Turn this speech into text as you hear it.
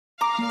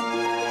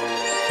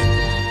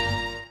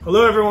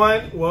Hello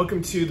everyone,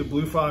 welcome to the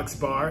Blue Fox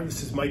Bar.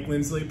 This is Mike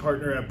Lindsley,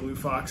 partner at Blue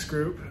Fox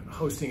Group,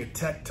 hosting a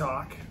tech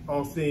talk,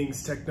 all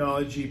things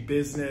technology,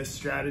 business,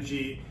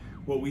 strategy,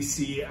 what we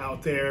see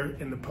out there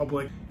in the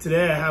public.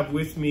 Today I have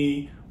with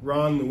me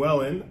Ron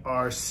Llewellyn,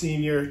 our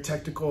Senior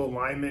Technical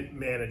Alignment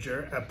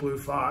Manager at Blue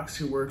Fox,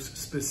 who works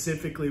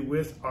specifically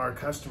with our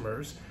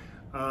customers.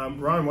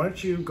 Ron, why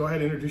don't you go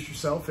ahead and introduce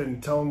yourself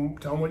and tell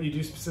them what you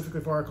do specifically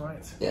for our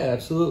clients. Yeah,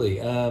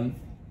 absolutely.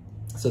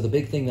 So the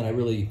big thing that I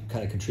really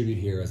kind of contribute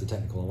here as a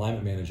technical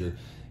alignment manager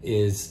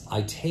is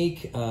I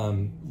take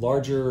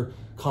larger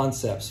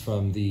concepts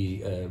from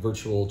the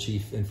virtual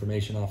chief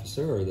information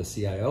officer or the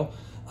CIO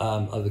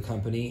of the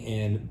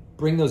company and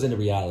bring those into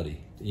reality.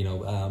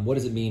 What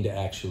does it mean to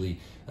actually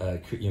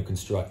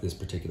construct this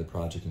particular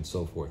project and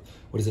so forth?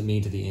 What does it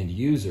mean to the end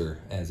user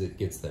as it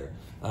gets there?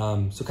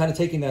 So kind of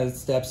taking those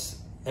steps,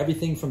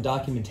 everything from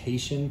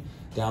documentation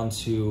down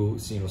to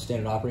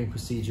standard operating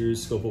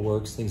procedures, scope of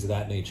works, things of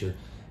that nature.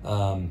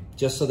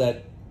 Just so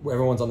that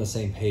everyone's on the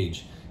same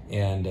page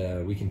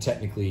and we can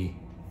technically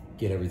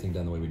get everything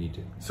done the way we need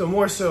to. So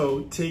more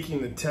so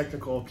taking the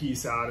technical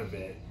piece out of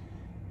it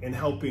and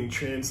helping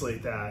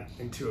translate that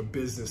into a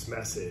business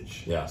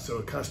message. Yeah. So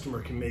a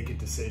customer can make a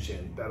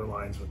decision that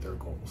aligns with their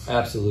goals.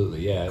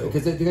 Absolutely, yeah. Cool.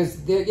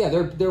 Because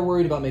they're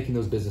worried about making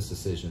those business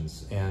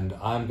decisions, and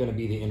I'm going to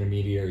be the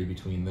intermediary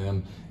between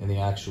them and the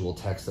actual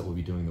techs that will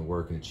be doing the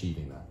work and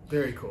achieving that.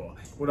 Very cool.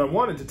 What I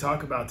wanted to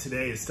talk about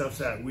today is stuff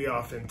that we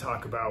often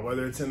talk about,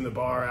 whether it's in the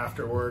bar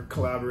after work,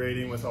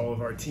 collaborating with all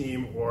of our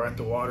team, or at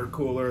the water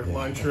cooler,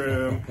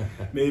 lunchroom,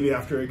 maybe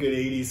after a good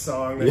 80s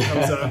song that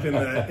comes up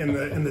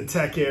in the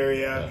tech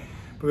area. Yeah.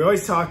 But we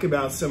always talk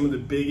about some of the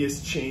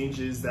biggest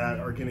changes that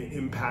are going to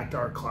impact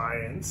our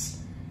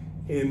clients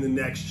in the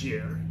next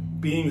year,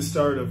 being the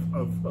start of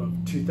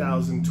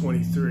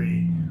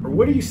 2023. Or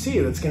what do you see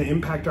that's going to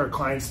impact our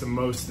clients the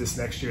most this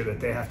next year that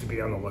they have to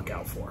be on the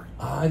lookout for?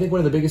 I think one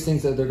of the biggest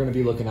things that they're going to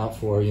be looking out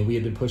for, we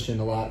had been pushing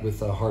a lot with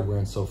hardware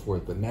and so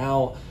forth, but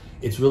now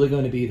it's really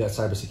going to be that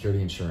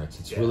cybersecurity insurance.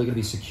 It's really going to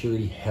be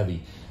security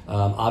heavy.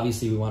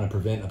 Obviously, we want to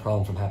prevent a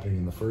problem from happening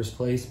in the first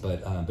place,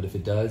 but if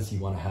it does, you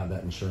want to have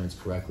that insurance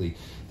correctly.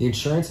 The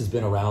insurance has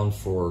been around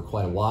for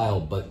quite a while,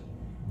 but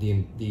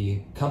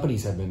the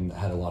companies have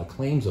had a lot of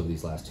claims over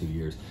these last 2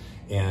 years.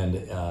 And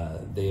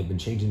they have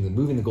been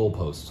moving the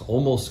goalposts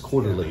almost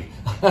quarterly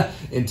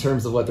in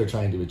terms of what they're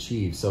trying to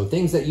achieve. So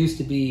things that used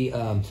to be,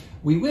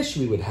 we wish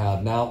we would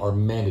have now are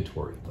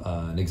mandatory.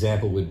 An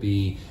example would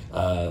be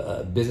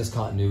business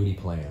continuity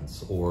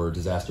plans or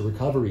disaster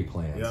recovery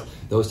plans. Yep.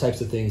 Those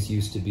types of things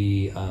used to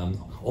be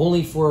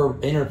only for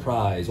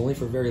enterprise, only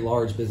for very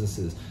large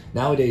businesses.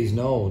 Nowadays,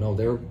 no,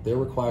 they're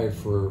required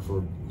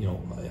for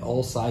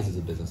all sizes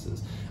of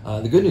businesses.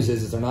 The good news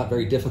is they're not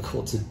very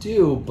difficult to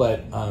do,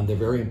 but they're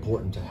very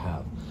important to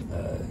have.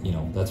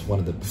 That's one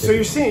of the. So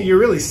you're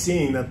really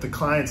seeing that the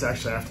clients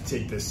actually have to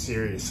take this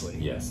seriously.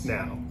 Yes.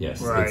 Now.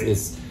 Yes. Right.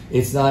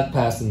 It's not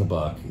passing the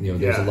buck.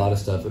 There's a lot of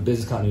stuff. A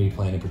business continuity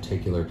plan in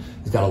particular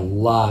has got a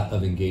lot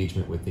of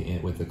engagement with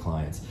the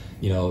clients.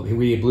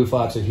 We at Blue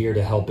Fox are here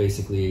to help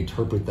basically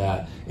interpret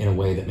that in a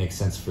way that makes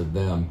sense for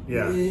them.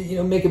 Yeah.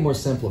 Make it more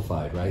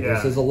simplified, right?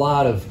 Yeah. There's a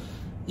lot of.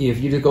 If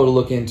you just go to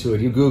look into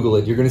it, you Google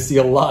it, you're going to see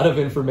a lot of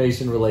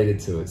information related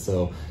to it.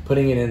 So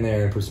putting it in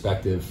there in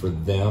perspective for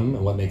them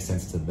and what makes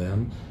sense to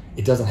them,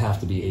 it doesn't have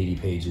to be 80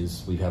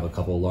 pages. We have a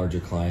couple of larger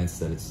clients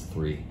that it's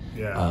 3.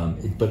 Yeah.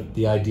 But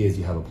the idea is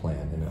you have a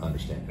plan and an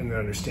understanding. And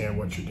understand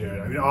what you're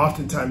doing. I mean,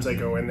 oftentimes I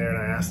go in there and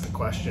I ask the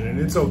question,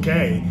 and it's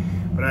okay,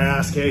 but I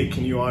ask, hey,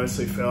 can you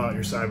honestly fill out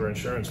your cyber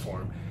insurance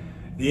form?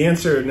 The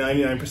answer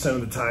 99% of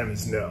the time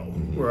is no,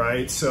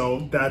 right?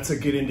 So that's a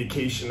good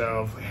indication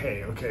of,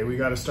 hey, okay, we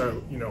got to start,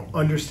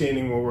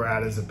 understanding where we're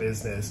at as a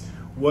business.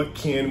 What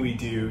can we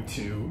do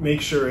to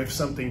make sure if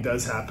something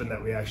does happen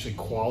that we actually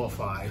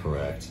qualify?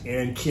 Correct.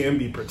 And can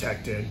be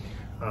protected.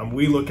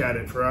 We look at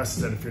it for us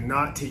that if you're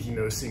not taking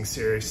those things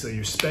seriously,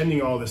 you're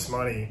spending all this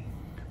money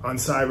on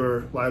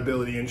cyber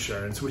liability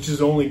insurance, which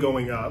is only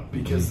going up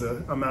because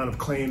the amount of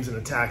claims and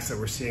attacks that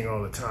we're seeing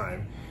all the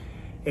time.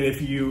 And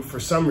if you, for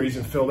some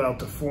reason, filled out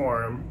the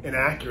form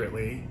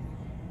inaccurately,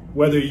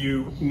 whether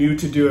you knew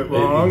to do it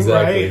wrong,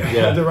 exactly. right,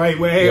 Yeah. the right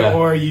way, Yeah.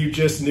 or you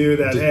just knew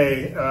that,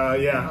 hey,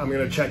 I'm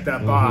going to check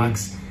that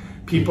box,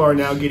 people are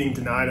now getting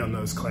denied on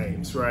those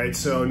claims, right?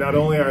 So not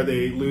only are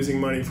they losing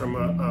money from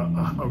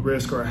a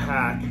risk or a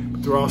hack,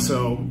 but they're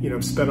also,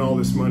 spend all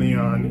this money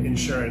on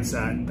insurance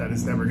that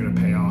is never going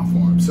to pay off for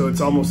them. So it's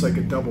almost like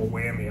a double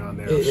whammy on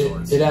there of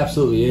sorts. It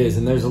absolutely is.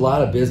 And there's a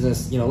lot of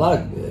business, a lot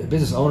of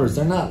business owners,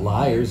 they're not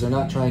liars. They're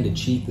not trying to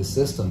cheat the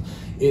system.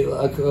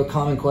 A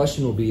common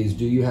question will be is,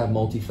 do you have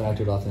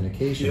multi-factored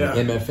authentication? Yeah.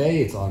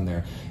 MFA, it's on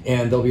there.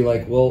 And they'll be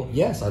like, well,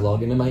 yes, I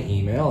log into my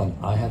email and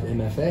I have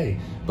MFA.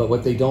 But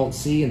what they don't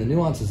see and the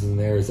nuances in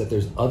there is that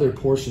there's other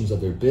portions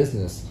of their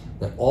business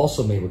that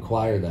also may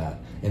require that.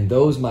 And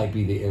those might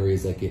be the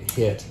areas that get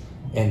hit.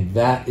 And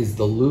that is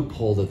the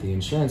loophole that the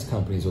insurance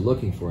companies are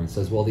looking for. And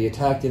says, well, the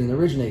attack didn't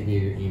originate via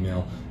your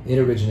email. It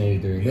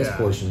originated during this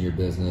portion of your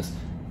business.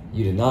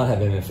 you did not have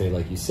MFA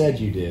like you said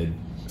you did.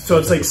 So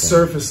it's like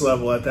surface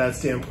level at that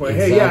standpoint.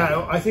 Exactly. Hey,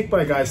 yeah, I think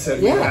my guy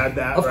said we had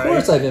that, of right?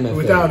 course I have MFA.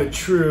 Without a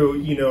true,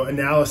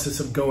 analysis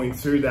of going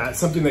through that,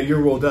 something that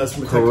your role does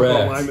from a technical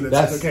alignment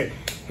that says, okay,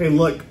 hey,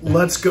 look,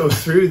 let's go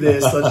through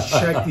this. Let's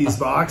check these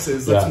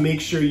boxes. Let's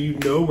make sure you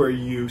know where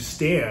you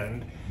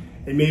stand.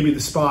 And maybe the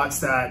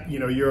spots that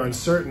you're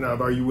uncertain of,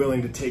 are you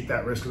willing to take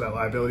that risk with that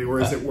liability, or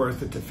is it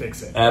worth it to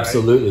fix it?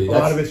 Absolutely. Right? A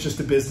lot of it's just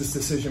a business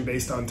decision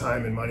based on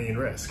time and money and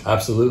risk.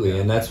 Absolutely,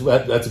 and that's a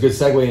good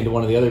segue into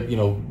one of the other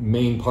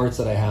main parts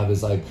that I have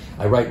is I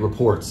write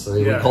reports.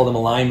 We call them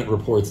alignment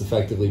reports,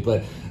 effectively,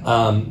 but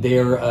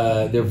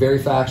they're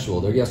very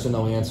factual. They're yes or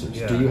no answers.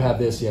 Yeah. Do you have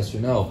this? Yes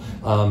or no?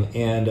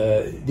 And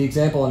the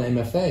example on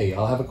MFA,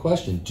 I'll have a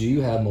question. Do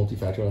you have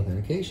multi-factor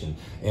authentication?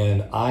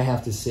 And I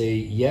have to say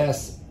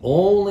yes,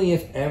 only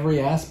if every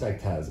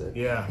aspect has it.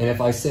 Yeah. And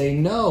if I say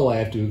no, I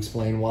have to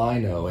explain why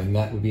no, and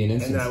that would be an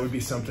instance. And that would be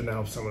something to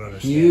help someone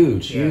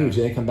understand. Huge.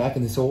 They come back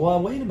and they say,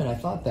 well, wait a minute, I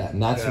thought that.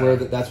 And that's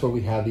where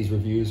we have these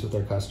reviews with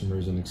our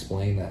customers and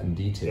explain that in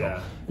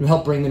detail and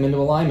help bring them into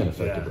alignment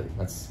effectively.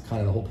 That's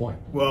kind of the whole point.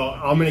 Well,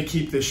 I'm going to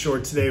keep this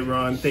short today,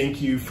 Ron.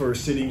 Thank you for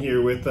sitting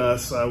here with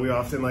us. We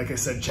often, like I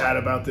said, chat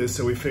about this,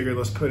 so we figured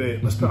I'm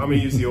going to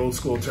use the old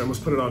school term, let's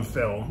put it on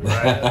film,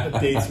 right?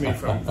 That dates me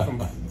from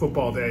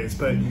football days.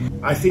 But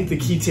I think the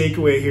key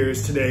takeaway here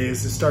is to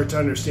start to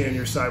understand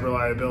your cyber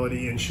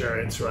liability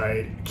insurance,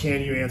 right?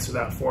 Can you answer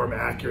that form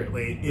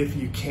accurately? If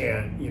you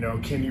can,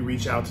 can you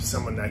reach out to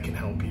someone that can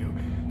help you?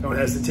 Don't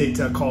hesitate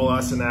to call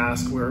us and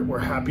ask. We're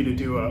happy to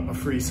do a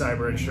free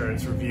cyber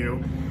insurance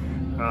review.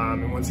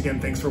 And once again,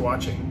 thanks for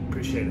watching.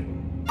 Appreciate it.